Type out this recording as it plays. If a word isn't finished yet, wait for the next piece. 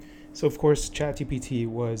So of course, ChatGPT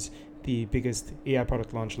was the biggest AI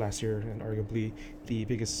product launch last year, and arguably the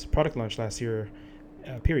biggest product launch last year,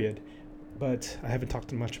 period. But I haven't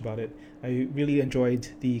talked much about it. I really enjoyed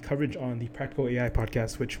the coverage on the Practical AI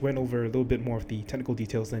podcast, which went over a little bit more of the technical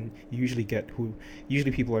details than you usually get. Who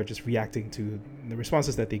usually people are just reacting to the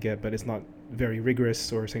responses that they get, but it's not very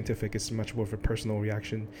rigorous or scientific. It's much more of a personal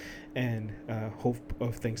reaction and hope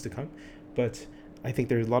of things to come. But I think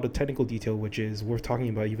there's a lot of technical detail which is worth talking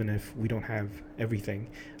about, even if we don't have everything.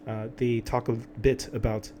 They talk a bit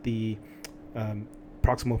about the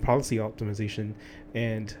proximal policy optimization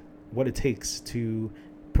and what it takes to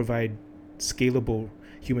provide scalable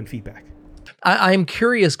human feedback. I'm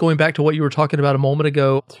curious, going back to what you were talking about a moment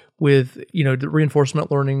ago with, the reinforcement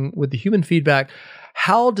learning with the human feedback,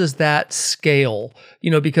 how does that scale?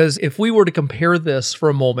 Because if we were to compare this for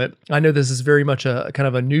a moment, I know this is very much a kind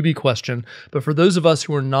of a newbie question, but for those of us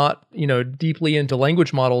who are not, deeply into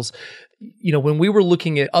language models, when we were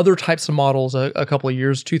looking at other types of models a couple of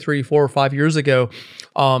years, 2, 3, 4, or 5 years ago,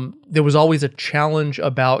 there was always a challenge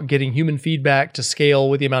about getting human feedback to scale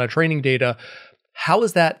with the amount of training data. How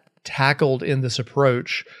is that tackled in this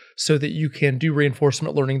approach so that you can do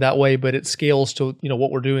reinforcement learning that way, but it scales to,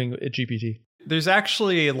 what we're doing at GPT? There's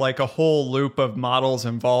actually like a whole loop of models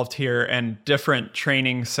involved here and different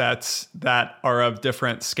training sets that are of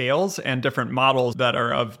different scales and different models that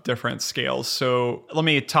are of different scales. So let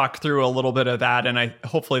me talk through a little bit of that, and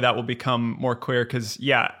hopefully that will become more clear because,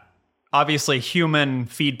 obviously human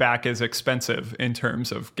feedback is expensive in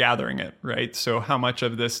terms of gathering it, right? So how much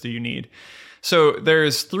of this do you need? So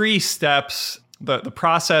there's 3 steps. The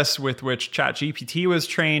process with which ChatGPT was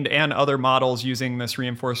trained and other models using this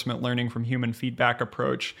reinforcement learning from human feedback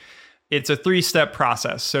approach, it's a 3-step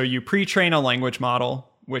process. So you pre-train a language model,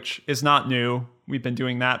 which is not new. We've been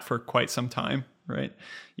doing that for quite some time, right?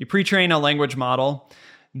 You pre-train a language model.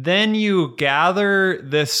 Then you gather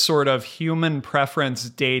this sort of human preference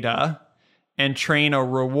data and train a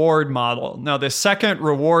reward model. Now, the second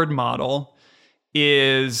reward model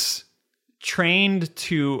is trained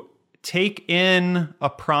to take in a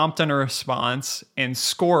prompt and a response and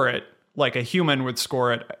score it like a human would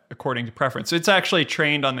score it according to preference. It's actually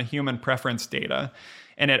trained on the human preference data,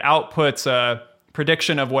 and it outputs a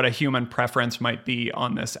prediction of what a human preference might be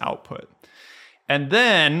on this output. And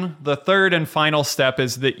then the third and final step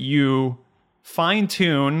is that you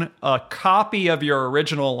fine-tune a copy of your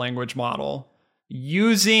original language model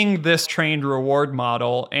using this trained reward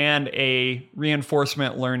model and a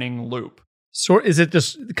reinforcement learning loop. So is it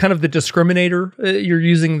just kind of the discriminator? You're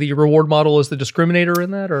using the reward model as the discriminator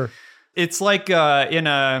in that, or? It's like in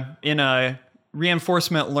a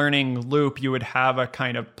reinforcement learning loop, you would have a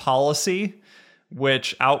kind of policy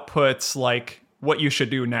which outputs like what you should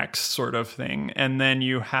do next sort of thing. And then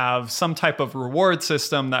you have some type of reward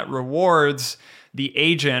system that rewards the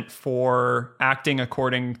agent for acting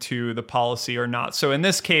according to the policy or not. So in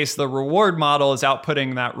this case, the reward model is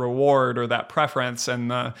outputting that reward or that preference,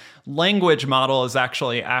 and the language model is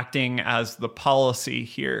actually acting as the policy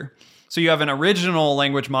here. So you have an original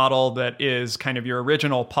language model that is kind of your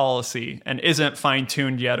original policy and isn't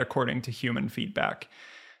fine-tuned yet according to human feedback.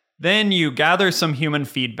 Then you gather some human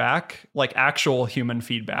feedback, like actual human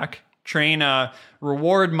feedback, train a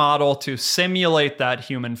reward model to simulate that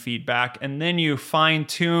human feedback, and then you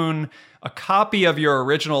fine-tune a copy of your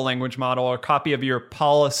original language model or a copy of your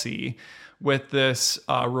policy with this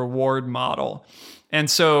reward model. And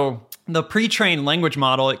so the pre-trained language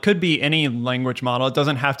model, it could be any language model. It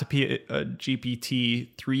doesn't have to be a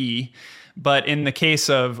GPT-3, but in the case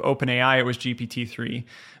of OpenAI, it was GPT-3.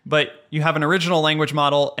 But you have an original language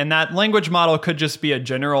model, and that language model could just be a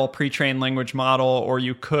general pre-trained language model, or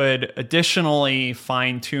you could additionally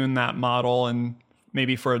fine-tune that model and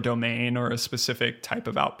maybe for a domain or a specific type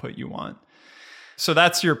of output you want. So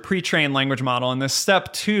that's your pre-trained language model. And this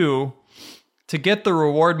step 2, to get the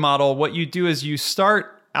reward model, what you do is you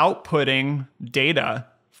start outputting data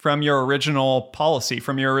from your original policy,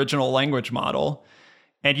 from your original language model,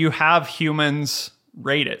 and you have humans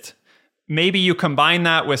rate it. Maybe you combine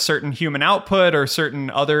that with certain human output or certain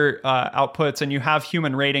other outputs, and you have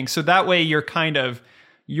human rating. So that way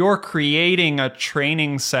you're creating a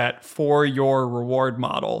training set for your reward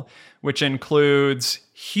model, which includes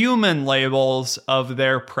human labels of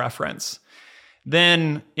their preference.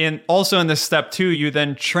 Then also in this step 2, you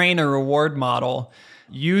then train a reward model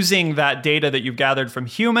using that data that you've gathered from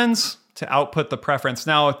humans to output the preference.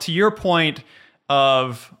 Now, to your point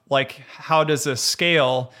of like, how does this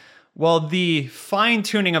scale? Well, the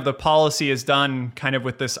fine-tuning of the policy is done kind of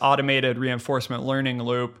with this automated reinforcement learning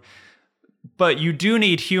loop. But you do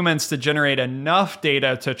need humans to generate enough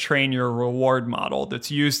data to train your reward model that's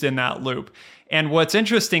used in that loop. And what's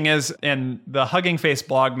interesting is, and the Hugging Face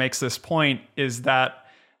blog makes this point, is that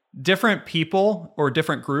different people or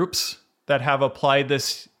different groups that have applied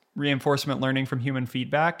this reinforcement learning from human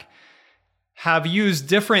feedback have used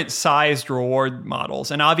different sized reward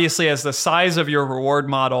models. And obviously, as the size of your reward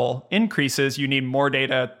model increases, you need more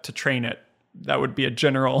data to train it. That would be a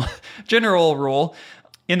general rule.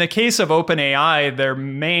 In the case of OpenAI, their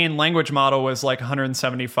main language model was like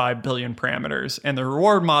 175 billion parameters, and the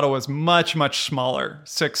reward model was much, much smaller,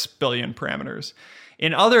 6 billion parameters.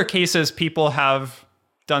 In other cases, people have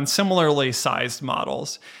done similarly sized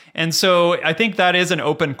models. And so I think that is an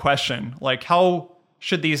open question. Like, how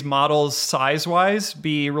should these models size-wise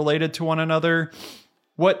be related to one another?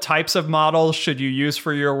 What types of models should you use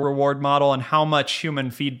for your reward model, and how much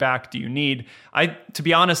human feedback do you need? To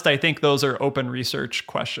be honest, I think those are open research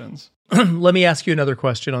questions. Let me ask you another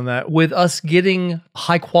question on that. With us getting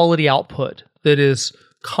high quality output that is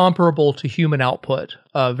comparable to human output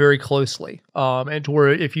very closely, and to where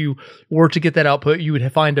if you were to get that output, you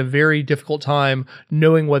would find a very difficult time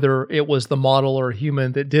knowing whether it was the model or a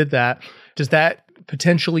human that did that. Does that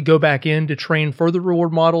potentially go back in to train further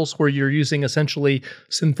reward models where you're using essentially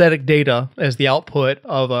synthetic data as the output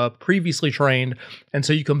of a previously trained, and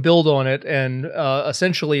so you can build on it, and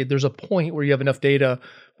essentially there's a point where you have enough data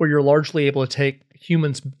where you're largely able to take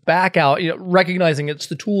humans back out, recognizing it's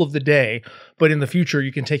the tool of the day, but in the future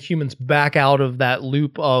you can take humans back out of that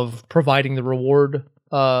loop of providing the reward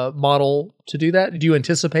model to do that? Do you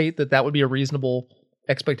anticipate that that would be a reasonable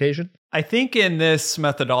expectation? I think in this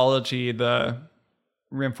methodology, the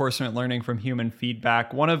reinforcement learning from human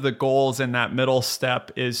feedback, one of the goals in that middle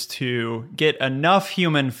step is to get enough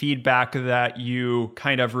human feedback that you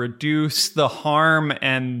kind of reduce the harm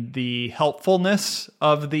and the helpfulness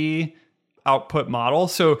of the output model.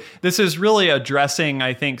 So this is really addressing,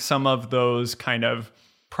 I think, some of those kind of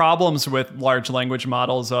problems with large language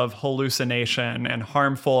models of hallucination and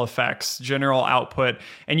harmful effects, general output.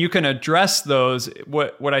 And you can address those.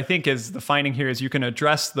 What I think is the finding here is you can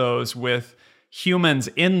address those with humans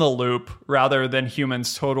in the loop rather than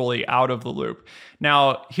humans totally out of the loop.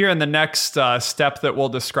 Now, here in the next step that we'll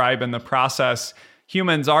describe in the process,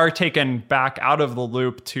 humans are taken back out of the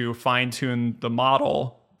loop to fine-tune the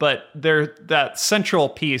model, but they're that central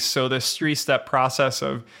piece. So this 3-step process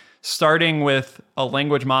of starting with a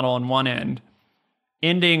language model on one end,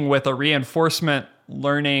 ending with a reinforcement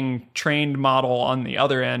learning trained model on the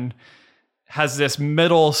other end, has this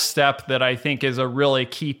middle step that I think is a really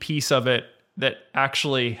key piece of it that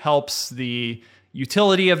actually helps the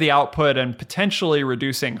utility of the output and potentially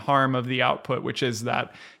reducing harm of the output, which is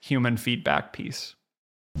that human feedback piece.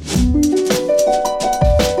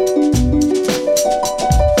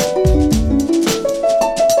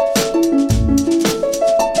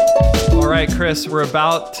 All right, Chris, we're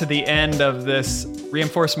about to the end of this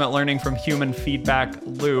reinforcement learning from human feedback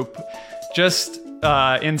loop. Just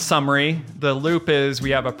in summary, the loop is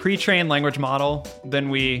we have a pre-trained language model, then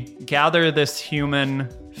we gather this human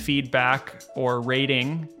feedback or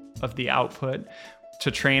rating of the output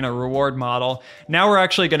to train a reward model. Now we're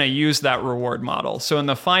actually going to use that reward model. So in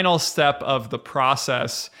the final step of the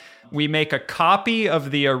process, we make a copy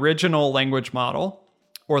of the original language model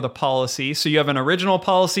or the policy. So you have an original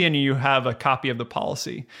policy and you have a copy of the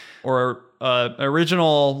policy, or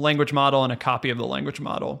original language model and a copy of the language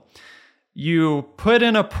model. You put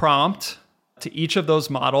in a prompt to each of those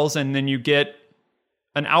models, and then you get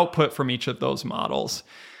an output from each of those models.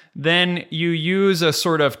 Then you use a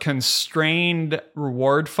sort of constrained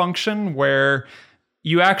reward function where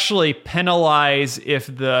you actually penalize if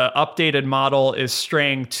the updated model is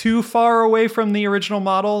straying too far away from the original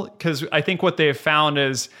model. Because I think what they've found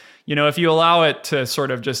is, if you allow it to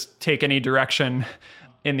sort of just take any direction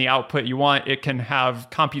in the output you want, it can have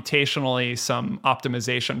computationally some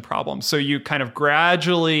optimization problems. So you kind of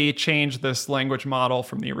gradually change this language model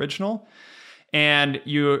from the original, and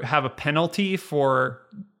you have a penalty for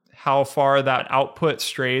how far that output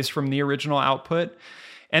strays from the original output.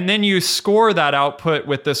 And then you score that output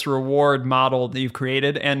with this reward model that you've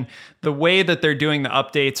created. And the way that they're doing the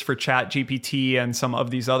updates for ChatGPT and some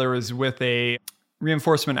of these others is with a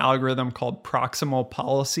reinforcement algorithm called Proximal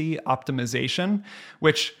policy optimization,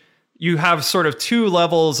 which you have sort of 2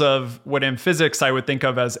 levels of what in physics I would think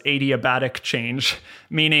of as adiabatic change,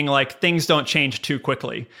 meaning like things don't change too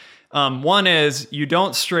quickly. One is you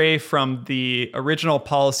don't stray from the original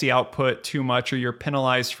policy output too much, or you're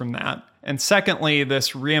penalized from that. And secondly,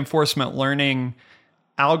 this reinforcement learning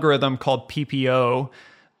algorithm called PPO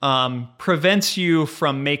prevents you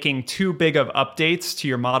from making too big of updates to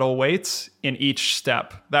your model weights in each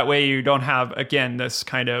step. That way you don't have, again, this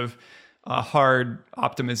kind of hard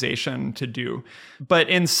optimization to do. But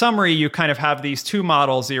in summary, you kind of have these two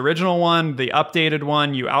models, the original one, the updated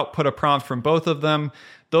one. You output a prompt from both of them.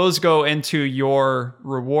 Those go into your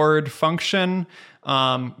reward function,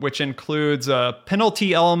 which includes a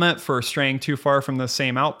penalty element for straying too far from the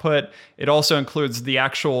same output. It also includes the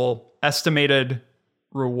actual estimated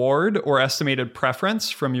reward or estimated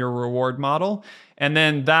preference from your reward model. And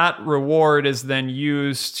then that reward is then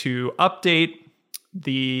used to update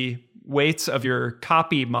the weights of your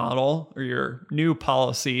copy model or your new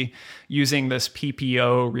policy using this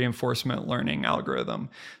PPO reinforcement learning algorithm.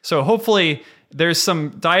 So hopefully there's some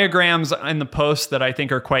diagrams in the post that I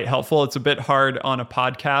think are quite helpful. It's a bit hard on a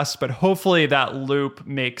podcast, but hopefully that loop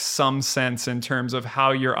makes some sense in terms of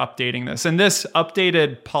how you're updating this. And this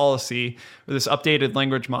updated policy or this updated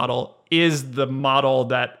language model is the model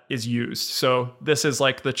that is used. So this is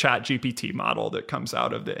like the ChatGPT model that comes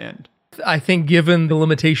out of the end. I think given the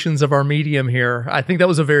limitations of our medium here, I think that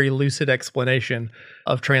was a very lucid explanation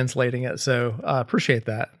of translating it. So I appreciate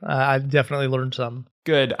that. I've definitely learned some.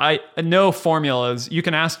 Good. I know formulas. You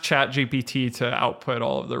can ask ChatGPT to output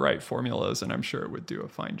all of the right formulas, and I'm sure it would do a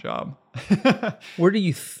fine job. Where do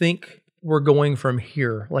you think we're going from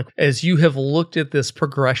here? Like, as you have looked at this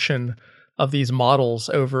progression of these models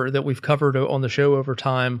over that we've covered on the show over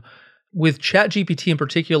time, with ChatGPT in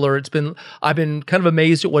particular, I've been kind of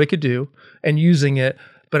amazed at what it could do and using it,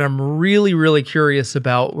 but I'm really, really curious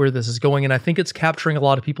about where this is going. And I think it's capturing a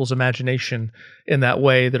lot of people's imagination in that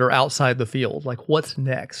way that are outside the field. Like, what's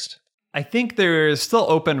next? I think there's still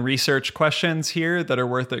open research questions here that are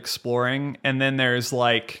worth exploring. And then there's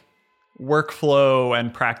like workflow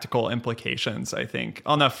and practical implications, I think.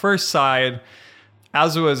 On the first side,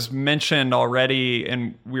 as was mentioned already,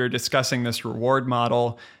 and we were discussing this reward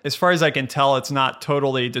model, as far as I can tell, it's not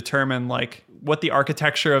totally determined like what the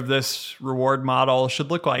architecture of this reward model should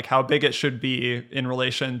look like, how big it should be in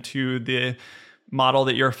relation to the model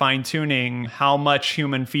that you're fine-tuning, how much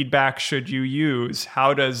human feedback should you use,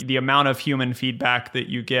 how does the amount of human feedback that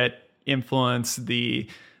you get influence the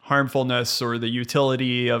harmfulness or the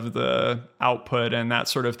utility of the output and that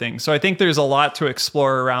sort of thing. So I think there's a lot to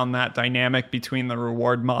explore around that dynamic between the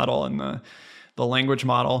reward model and the language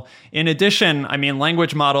model. In addition, I mean,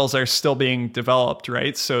 language models are still being developed,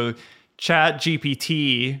 right? So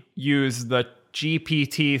ChatGPT used the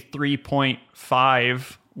GPT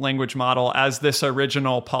 3.5 language model as this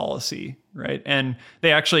original policy, right? And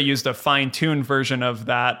they actually used a fine-tuned version of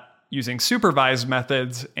that using supervised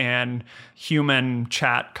methods and human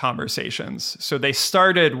chat conversations. So they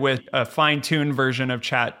started with a fine-tuned version of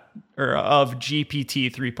GPT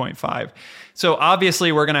 3.5. So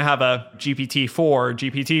obviously we're going to have a GPT-4,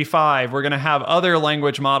 GPT-5. We're going to have other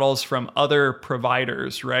language models from other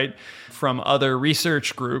providers, right? From other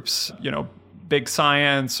research groups, Big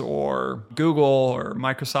Science or Google or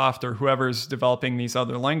Microsoft or whoever's developing these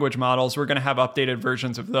other language models. We're going to have updated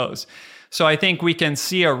versions of those. So I think we can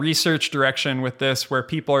see a research direction with this where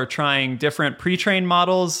people are trying different pre-trained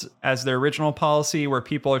models as their original policy, where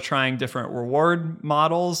people are trying different reward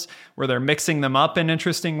models, where they're mixing them up in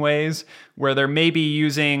interesting ways, where they're maybe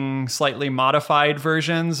using slightly modified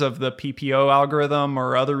versions of the PPO algorithm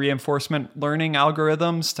or other reinforcement learning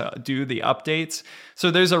algorithms to do the updates. So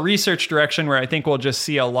there's a research direction where I think we'll just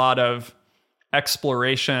see a lot of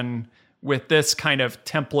exploration with this kind of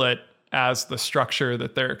template as the structure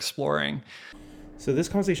that they're exploring. So this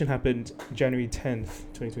conversation happened January 10th,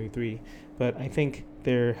 2023, but I think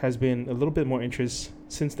there has been a little bit more interest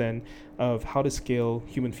since then of how to scale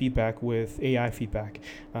human feedback with AI feedback.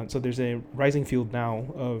 So there's a rising field now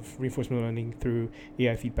of reinforcement learning through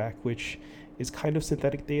AI feedback, which is kind of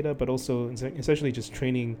synthetic data, but also essentially just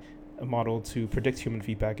training a model to predict human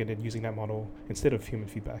feedback and then using that model instead of human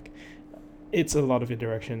feedback. It's a lot of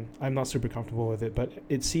indirection. I'm not super comfortable with it, but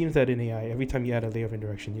it seems that in AI, every time you add a layer of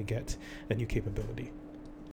indirection, you get a new capability.